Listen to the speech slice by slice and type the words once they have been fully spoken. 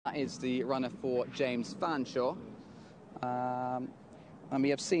That is the runner for James Fanshawe. And we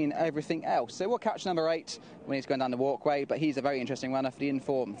have seen everything else. So we'll catch number 8 when he's going down the walkway, but he's a very interesting runner for the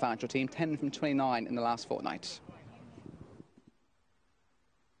Inform Fanshawe team, 10 from 29 in the last fortnight.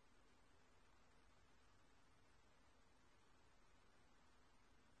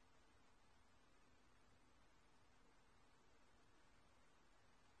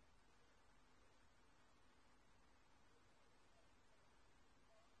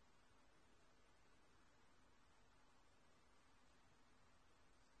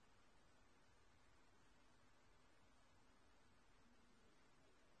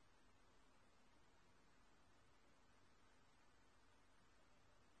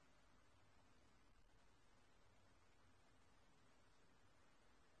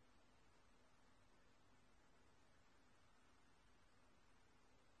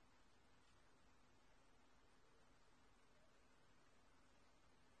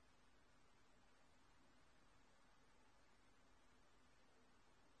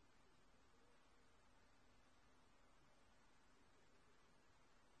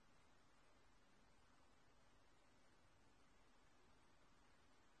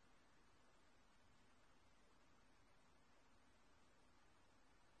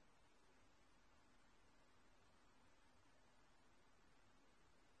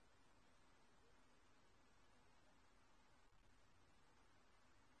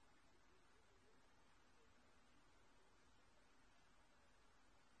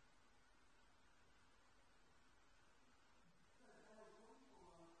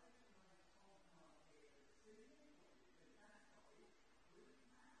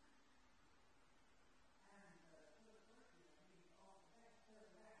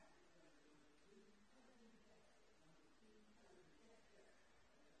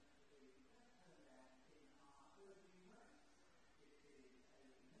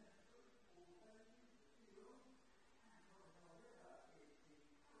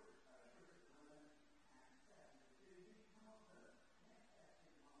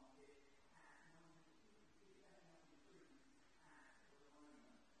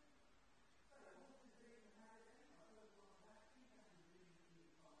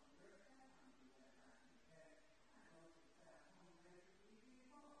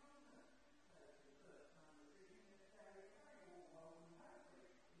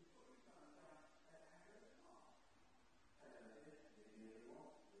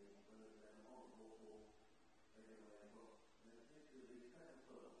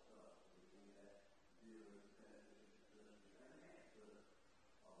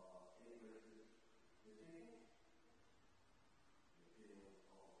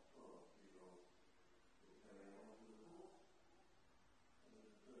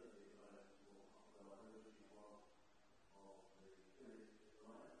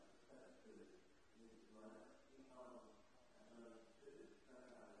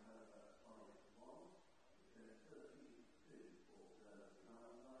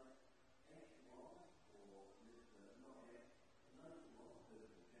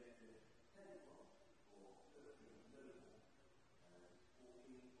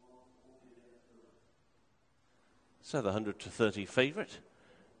 So the 100 to 30 favourite,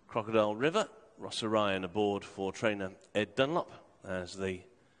 Crocodile River, Ross Orion aboard for trainer Ed Dunlop as the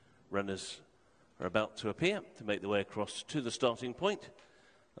runners are about to appear to make their way across to the starting point.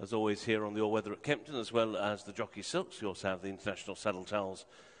 As always here on the all-weather at Kempton, as well as the jockey silks, you also have the international saddle towels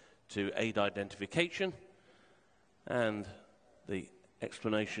to aid identification, and the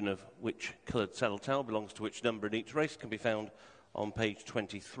explanation of which coloured saddle towel belongs to which number in each race can be found on page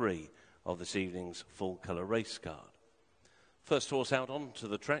 23 of this evening's full colour race card. First horse out onto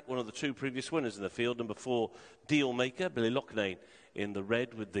the track, one of the 2 previous winners in the field, number 4, Deal Maker, Billy Loughnane in the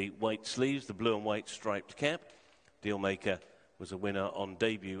red with the white sleeves, the blue and white striped cap. Deal Maker was a winner on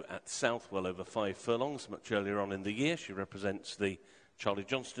debut at Southwell over 5 furlongs much earlier on in the year. She represents the Charlie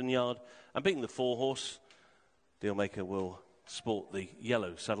Johnston yard, and being the 4 horse, Deal Maker will sport the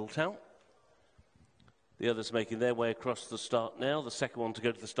yellow saddle towel. The others making their way across the start now. The second one to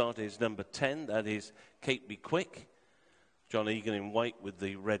go to the start is number 10, that is Kate Be Quick. John Egan in white with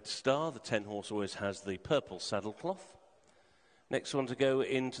the red star. The 10 horse always has the purple saddle cloth. Next one to go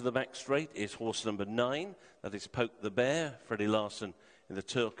into the back straight is horse number 9, that is Poke the Bear. Freddie Larson in the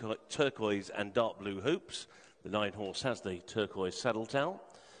turquoise and dark blue hoops. The 9 horse has the turquoise saddle towel.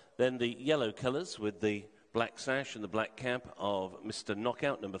 Then the yellow colours with the black sash and the black cap of Mr.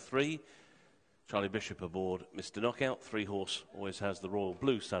 Knockout, number 3. Charlie Bishop aboard Mr. Knockout. 3 horse always has the royal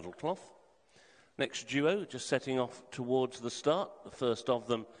blue saddle cloth. Next duo just setting off towards the start. The first of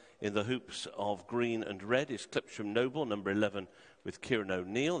them In the hoops of green and red is Clipsham Noble, number 11, with Kieran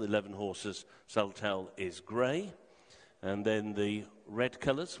O'Neill. The 11 horses, Saltel is grey. And then the red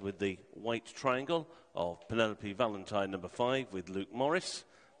colours with the white triangle of Penelope Valentine, number 5, with Luke Morris.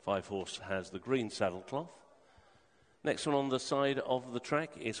 5 horse has the green saddlecloth. Next one on the side of the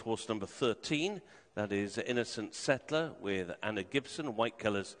track is horse number 13. That is Innocent Settler with Anna Gibson. White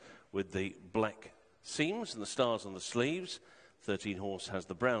colours with the black seams and the stars on the sleeves. 13 horse has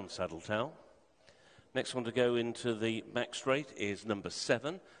the brown saddle towel. Next one to go into the back straight is number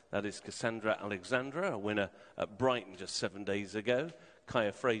 7. That is Cassandra Alexandra, a winner at Brighton just 7 days ago.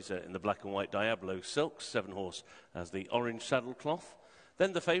 Kaya Fraser in the black and white Diablo silks. 7 horse has the orange saddlecloth.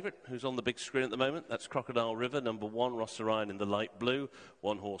 Then the favourite, who's on the big screen at the moment, that's Crocodile River, number 1, Rossa Ryan in the light blue.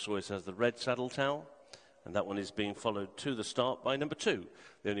 1 horse always has the red saddle towel. And that one is being followed to the start by number 2.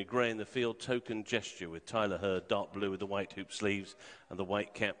 The only grey in the field, Token Gesture, with Tyler Hurd, dark blue with the white hoop sleeves and the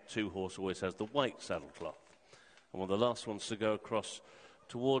white cap. 2 horse always has the white saddlecloth. And one of the last ones to go across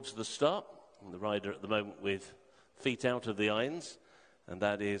towards the start, and the rider at the moment with feet out of the irons, and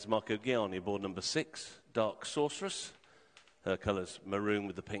that is Marco Ghiani aboard number 6, Dark Sorceress. Her colours maroon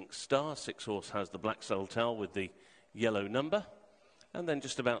with the pink star. 6 horse has the black saddle towel with the yellow number. And then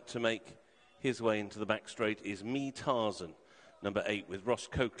just about to make his way into the back straight is Me Tarzan, number 8, with Ross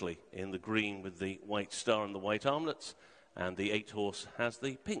Coakley in the green with the white star and the white armlets, and the 8 horse has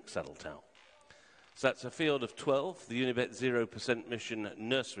the pink saddle towel. So that's a field of 12. The Unibet 0% Mission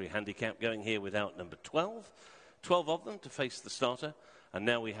Nursery handicap going here without number 12. 12 of them to face the starter, and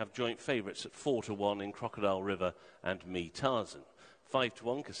now we have joint favourites at 4-1 in Crocodile River and Me Tarzan.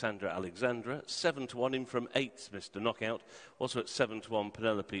 5-1, Cassandra Alexandra. 7-1 in from 8's Mr. Knockout. Also at 7-1,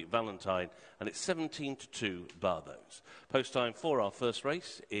 Penelope Valentine. And it's 17-2, Barthos. Post time for our first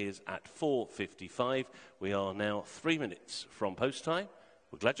race is at 4:55. We are now 3 minutes from post time.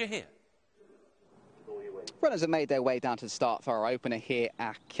 We're glad you're here. Runners have made their way down to the start for our opener here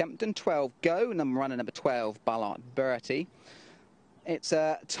at Kempton. 12 go, runner number 12, Ballard Bertie. It's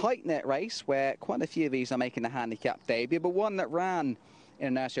a tight-knit race where quite a few of these are making the handicap debut, but one that ran in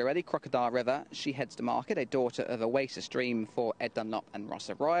a nursery already, Crocodile River, she heads to market, a daughter of Oasis Dream for Ed Dunlop and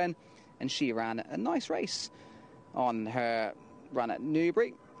Rossa Ryan, and she ran a nice race on her run at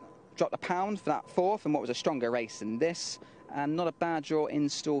Newbury. Dropped a pound for that 4th and what was a stronger race than this, and not a bad draw in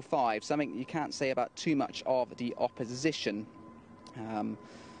stall 5, something you can't say about too much of the opposition.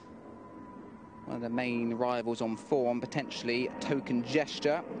 One of the main rivals on form, potentially Token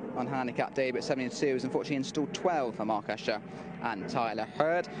Gesture on handicap debut at 72, is unfortunately in stall 12 for Mark Usher and Tyler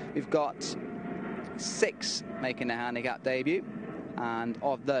Hurd. We've got 6 making their handicap debut, and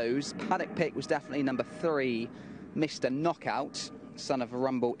of those, Paddock Pick was definitely number 3, Mr. Knockout, son of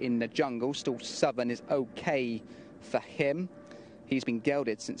Rumble in the Jungle. Stall 7 is okay for him. He's been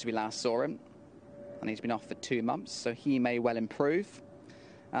gelded since we last saw him, and he's been off for 2 months, so he may well improve.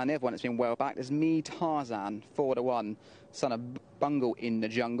 And the other one that's been well backed is Me Tarzan, 4-1, son of Bungle in the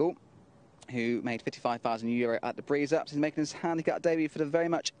Jungle, who made €55,000 at the Breeze Ups. He's making his handicap debut for the very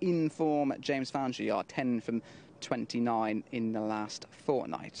much in-form James Foundry Yard, 10 from 29 in the last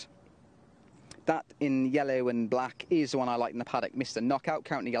fortnight. That in yellow and black is the one I like in the paddock, Mr. Knockout,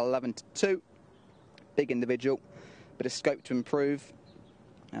 currently 11-2. Big individual, but a scope to improve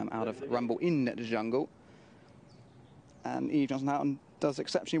out of Rumble in the Jungle. And Eve Johnson Houghton does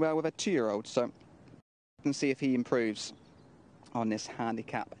exceptionally well with a 2-year-old, so we can see if he improves on this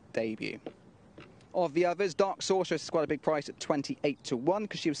handicap debut. Of the others, Dark Sorceress is quite a big price at 28-1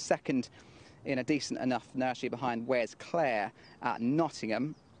 because she was second in a decent enough nursery behind Where's Claire at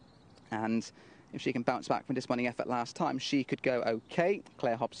Nottingham, and if she can bounce back from disappointing effort last time, she could go okay.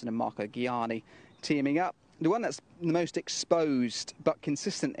 Claire Hobson and Marco Ghiani teaming up. The one that's the most exposed but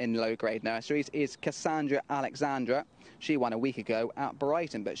consistent in low-grade nurseries is Cassandra Alexandra. She won a week ago at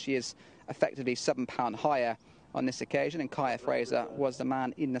Brighton, but she is effectively £7 higher on this occasion, and Kaya Fraser was the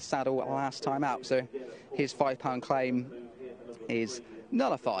man in the saddle last time out, so his £5 claim is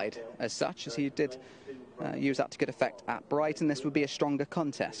nullified as such, as he did use that to good effect at Brighton. This would be a stronger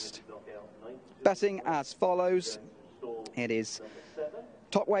contest. Betting as follows. It is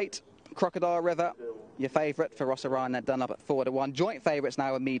top weight, Crocodile River, your favourite for Rossa Ryan and Dunlop at 4-1. Joint favourites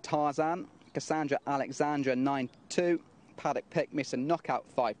now are Me Tarzan, Cassandra Alexandra 9-2, Paddock Pick, Mr. Knockout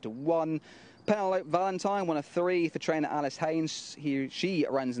 5-1. Penelope Valentine, 1 of 3 for trainer Alice Haynes. She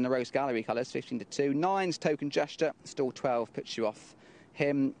runs in the Rose Gallery colours, 15-2. 9's Token Gesture, stall 12 puts you off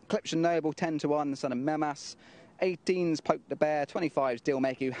him. Clipsham Noble, 10-1, the son of Memas. 18's Poke the Bear, 25's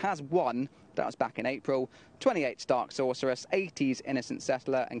Dealmaker, who has won. That was back in April. 28's Dark Sorceress, 80's Innocent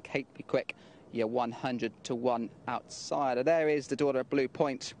Settler, and Kate Be Quick, your 100-1 outsider. There is the daughter of Blue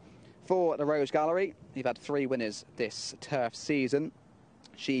Point For the Rose Gallery, you've had 3 winners this turf season.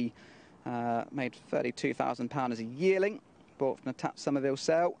 She made £32,000 as a yearling, bought from the Tap Somerville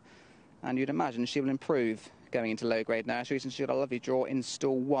sale, and you'd imagine she will improve going into low grade nurseries, and she got a lovely draw in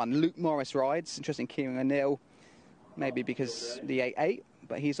stall 1. Luke Morris rides, interesting, Kieran O'Neill, maybe because the 8-8,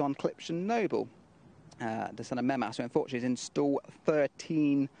 but he's on Clipsham Noble, the son of Memas, who unfortunately is in stall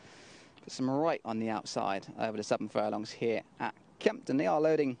 13. Put some right on the outside over the 7 furlongs here at Kempton. They are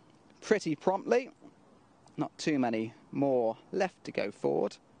loading pretty promptly. Not too many more left to go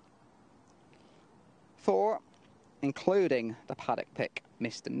forward. 4, including the paddock pick,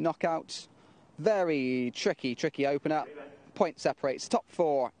 Mr. Knockout. Very tricky opener. Point separates top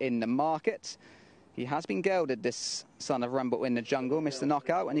 4 in the market. He has been gelded, this son of Rumble in the Jungle, Mr.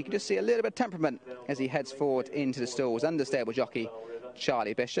 Knockout, and you can just see a little bit of temperament as he heads forward into the stalls. Understable jockey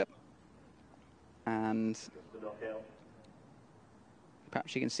Charlie Bishop. And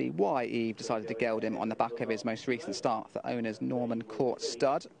perhaps you can see why Eve decided to geld him on the back of his most recent start for owner's Norman Court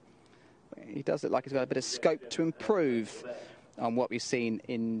stud. He does look like he's got a bit of scope to improve on what we've seen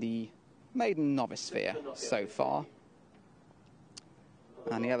in the maiden novice sphere so far.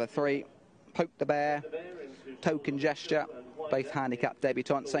 And the other 3, Poke the Bear, Token Gesture, both handicapped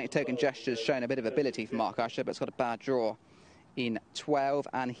debutantes. Certainly Token Gesture's shown a bit of ability for Mark Usher, but it's got a bad draw in 12,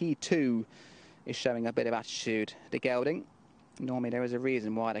 and he too is showing a bit of attitude to gelding. Normally there is a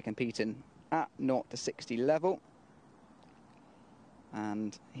reason why they're competing at 0 to 60 level,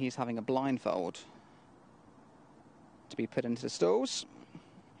 and he's having a blindfold to be put into the stalls.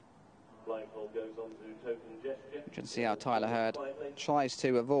 Blindfold goes on to Token Gesture. You can see how Tyler Hurd tries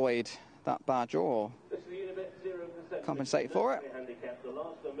to avoid that bad draw, compensate for it.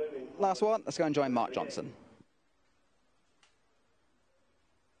 Last one, let's go and join Mark Johnson.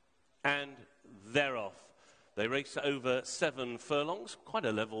 And they're off. They race over 7 furlongs, quite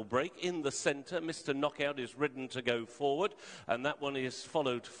a level break. In the centre, Mr. Knockout is ridden to go forward, and that one is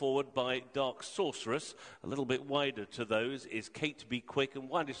followed forward by Dark Sorceress. A little bit wider to those is Kate Be Quick, and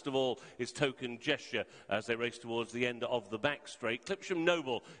widest of all is Token Gesture as they race towards the end of the back straight. Clipsham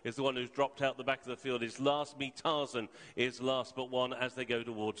Noble is the one who's dropped out the back of the field, is last. Me Tarzan is last but one as they go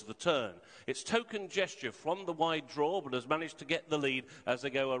towards the turn. It's Token Gesture from the wide draw, but has managed to get the lead as they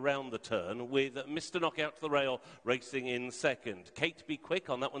go around the turn, with Mr. Knockout to the rail racing in second. Kate Be Quick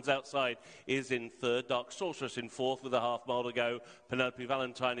on that one's outside is in third. Dark Sorceress in fourth with a half mile to go. Penelope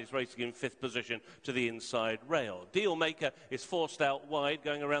Valentine is racing in 5th position to the inside rail. Deal Maker is forced out wide,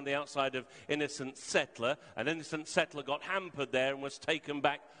 going around the outside of Innocent Settler, and Innocent Settler got hampered there and was taken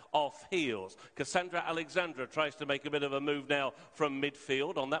back off heels. Cassandra Alexandra tries to make a bit of a move now from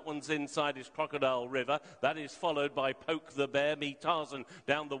midfield. On that one's inside is Crocodile River. That is followed by Poke the Bear. Me Tarzan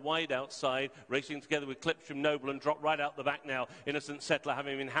down the wide outside, racing together with Clipsham Noble, and drop right out the back now. Innocent Settler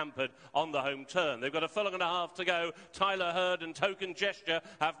having been hampered on the home turn. They've got a furlong and a half to go. Tyler Hurd and Token Gesture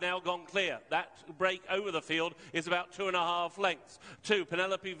have now gone clear. That break over the field is about 2.5 lengths to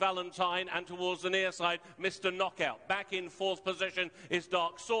Penelope Valentine, and towards the near side, Mr. Knockout. Back in 4th position is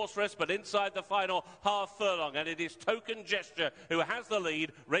Dark Sorceress, but inside the final half furlong, and it is Token Gesture who has the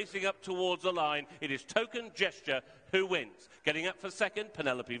lead, racing up towards the line. It is Token Gesture who wins. Getting up for second,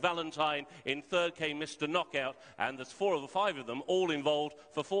 Penelope Valentine. In third came Mr. Knockout, and there's 4 of the 5 of them all involved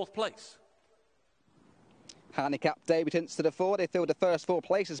for 4th place. Handicap debutants to the fore. They filled the first 4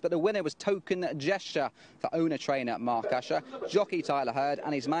 places, but the winner was Token Gesture for owner-trainer Mark Usher. Jockey Tyler Hurd,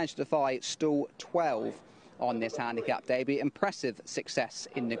 and he's managed to defy stall 12 on this handicap debut. Impressive success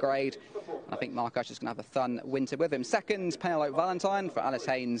in the grade. I think Mark Usher's going to have a fun winter with him. Second, Penelope Valentine for Alice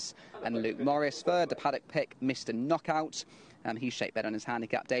Haynes and Luke Morris. Third, the paddock pick, Mr. Knockout. He's shaped better on his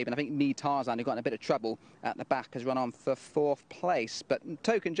handicap debut. And I think Me Tarzan, who got in a bit of trouble at the back, has run on for 4th place. But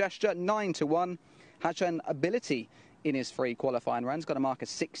Token Gesture, 9 to 1, has shown ability in his 3 qualifying runs. Got a mark of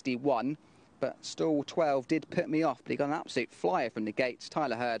 61, but stall 12 did put me off. But he got an absolute flyer from the gates.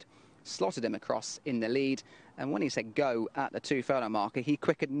 Tyler Hurd slotted him across in the lead, and when he said go at the 2 furlong marker, he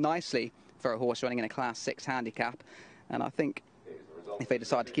quickened nicely for a horse running in a Class 6 handicap. And I think if they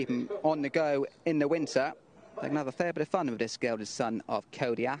decide to keep him on the go in the winter, they can have a fair bit of fun with this gelded son of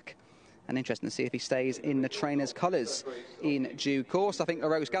Kodiak. And interesting to see if he stays in the trainer's colours in due course. I think the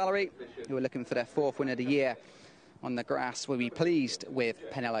Rose Gallery, who are looking for their 4th win of the year on the grass, will be pleased with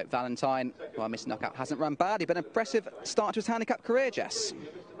Penelope Valentine. Well, Mr. Knockout hasn't run badly, but an impressive start to his handicap career, Jess.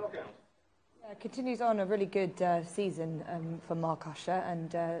 Continues on a really good season for Mark Usher,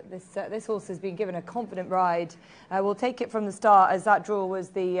 and this horse has been given a confident ride. We'll take it from the start, as that draw was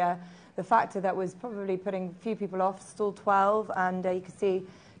the factor that was probably putting a few people off. Stall 12, and you can see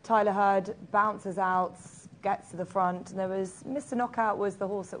Tyler Hurd bounces out, gets to the front. And there was Mr. Knockout was the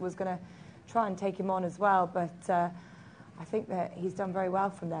horse that was going to try and take him on as well, but I think that he's done very well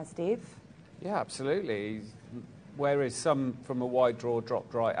from there, Steve. Yeah, absolutely. Whereas some from a wide draw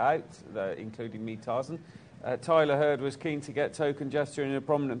dropped right out, including Me Tarzan. Tyler Hurd was keen to get Token Gesture in a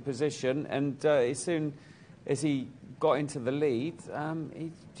prominent position, and as soon as he got into the lead,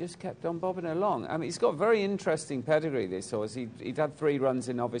 he just kept on bobbing along. I mean, he's got a very interesting pedigree, this horse. He'd had 3 runs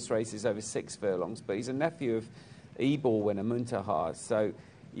in novice races over 6 furlongs, but he's a nephew of Ebor winner Muntaha. So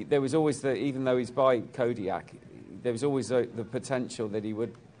there was always even though he's by Kodiak, there was always the potential that he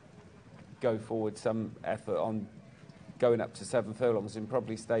would go forward some effort on going up to 7 furlongs and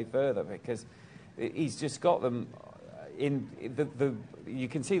probably stay further, because he's just got them in you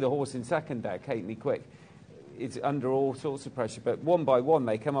can see the horse in second there, Cateney Quick. It's under all sorts of pressure, but one by one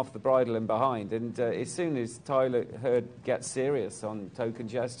they come off the bridle and behind, and as soon as Tyler Hurd gets serious on Token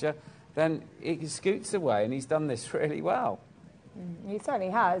Gesture, then he scoots away, and he's done this really well. He certainly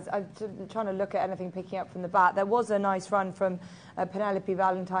has. I'm trying to look at anything picking up from the back. There was a nice run from Penelope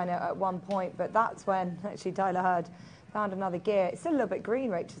Valentine at one point, but that's when actually Tyler Hurd found another gear. It's still a little bit green,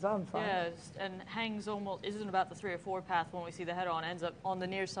 Rach, as well, I'm fine. Yeah, and hangs almost, isn't about the 3 or 4 path when we see the head on, ends up on the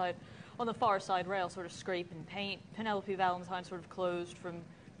near side, on the far side rail, sort of scraping paint. Penelope Valentine sort of closed from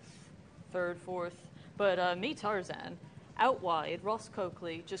 3rd, 4th. But Me Tarzan, out wide, Ross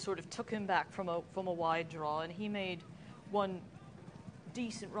Coakley just sort of took him back from a wide draw, and he made one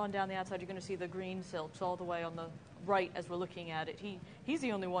decent run down the outside. You're going to see the green silks all the way on the right as we're looking at it. He's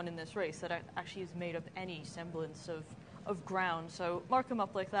the only one in this race that actually has made up any semblance of ground. So mark him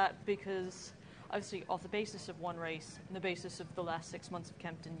up like that, because obviously off the basis of one race and the basis of the last 6 months of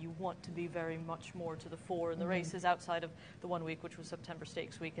Kempton, you want to be very much more to the fore in the races outside of the 1 week, which was September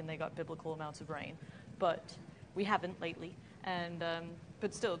Stakes week, and they got biblical amounts of rain. But we haven't lately. And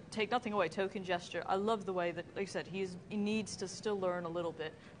but still, take nothing away. Token Gesture, I love the way that, like I said, he needs to still learn a little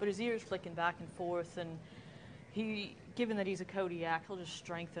bit, but his ears flicking back and forth, and given that he's a Kodiak, he'll just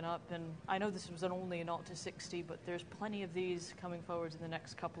strengthen up. And I know this was only a 0 to 60, but there's plenty of these coming forwards in the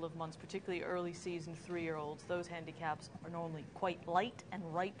next couple of months, particularly early season 3-year-olds. Those handicaps are normally quite light and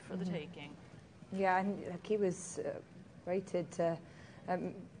ripe for the taking. Yeah, and he was rated to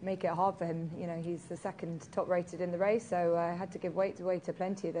make it hard for him. You know, he's the 2nd top rated in the race, so I had to give weight to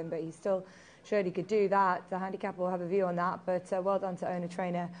plenty of them, but he still showed he could do that. The handicap will have a view on that, but well done to owner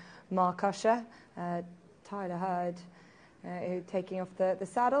trainer Mark Usher. Tyler Hurd taking off the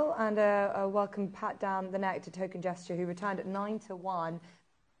saddle, and a welcome pat down the neck to Token Gesture, who returned at 9 to 1.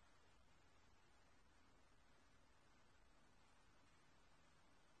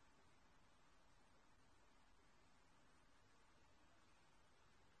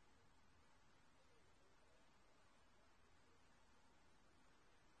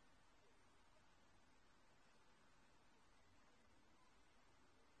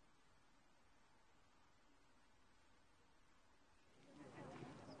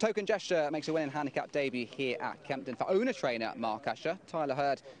 Token Gesture makes a winning handicap debut here at Kempton for owner trainer Mark Usher. Tyler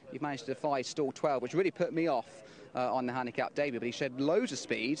Hurd, you've managed to defy stall 12, which really put me off on the handicap debut, but he showed loads of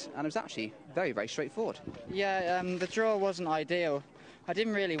speed and it was actually very, very straightforward. Yeah, the draw wasn't ideal. I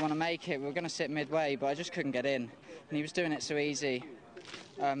didn't really want to make it. We were going to sit midway, but I just couldn't get in. And he was doing it so easy.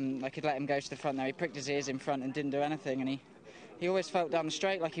 I could let him go to the front there. He pricked his ears in front and didn't do anything, and he always felt down the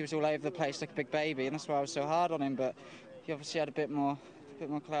straight like he was all over the place like a big baby, and that's why I was so hard on him. But he obviously had a bit more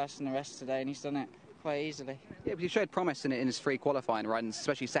class than the rest today, and he's done it quite easily. Yeah, but he showed promise in his 3 qualifying runs,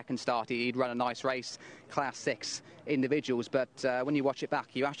 especially second start. He'd run a nice race, Class 6 individuals, but when you watch it back,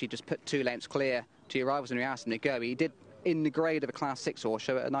 you actually just put 2 lengths clear to your rivals and you asked him to go. He did, in the grade of a Class 6 horse,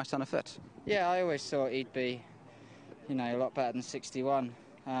 show it a nice ton of foot. Yeah, I always thought he'd be, you know, a lot better than 61.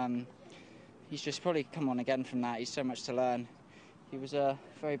 He's just probably come on again from that. He's so much to learn. He was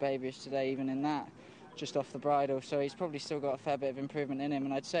very babyish today, even in that, just off the bridle, so he's probably still got a fair bit of improvement in him,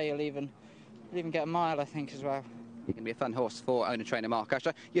 and I'd say he'll even get a mile, I think, as well. He's going to be a fun horse for owner trainer Mark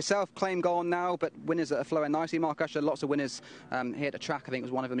Usher. Yourself, claim gone now, but winners that are flowing nicely. Mark Usher, lots of winners here at the track. I think it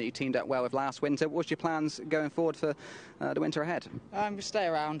was one of them that you teamed up well with last winter. What's your plans going forward for the winter ahead? We'll stay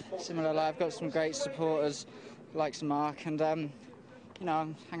around, similar like I've got some great supporters, like Mark, and you know,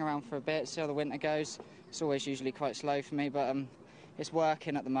 I'll hang around for a bit, see how the winter goes. It's always usually quite slow for me, but it's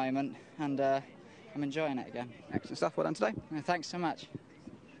working at the moment, and I'm enjoying it again. Excellent stuff. Well done today. Thanks so much.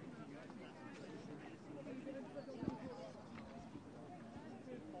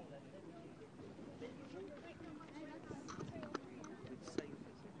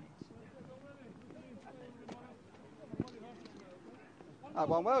 That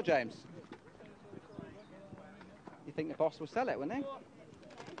won well, James. You think the boss will sell it, wouldn't he?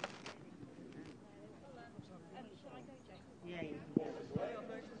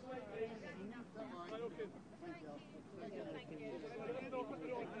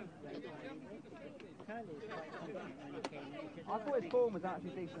 I thought his form was actually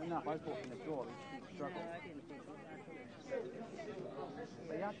decent enough. I thought from the draw he struggled.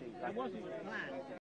 But he actually, It wasn't planned.